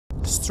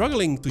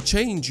struggling to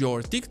change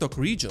your TikTok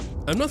region?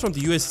 I'm not from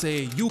the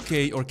USA,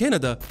 UK or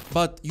Canada,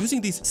 but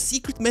using this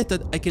secret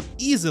method I can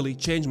easily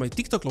change my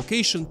TikTok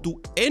location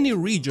to any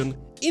region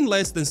in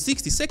less than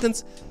 60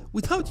 seconds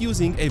without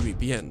using a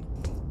VPN.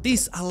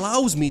 This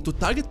allows me to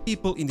target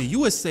people in the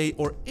USA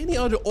or any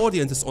other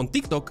audiences on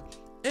TikTok,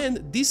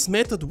 and this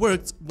method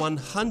works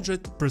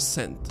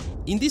 100%.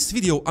 In this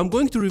video, I'm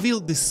going to reveal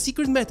the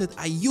secret method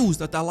I use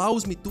that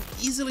allows me to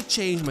easily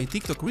change my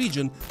TikTok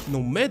region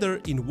no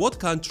matter in what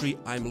country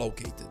I'm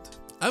located.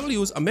 I will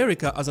use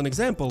America as an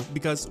example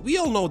because we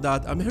all know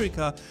that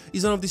America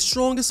is one of the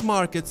strongest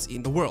markets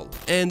in the world,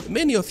 and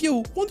many of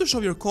you want to show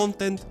your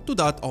content to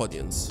that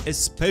audience,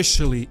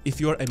 especially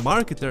if you're a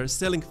marketer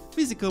selling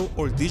physical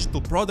or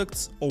digital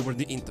products over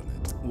the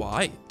internet.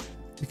 Why?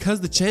 Because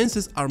the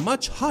chances are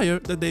much higher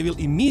that they will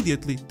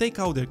immediately take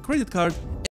out their credit card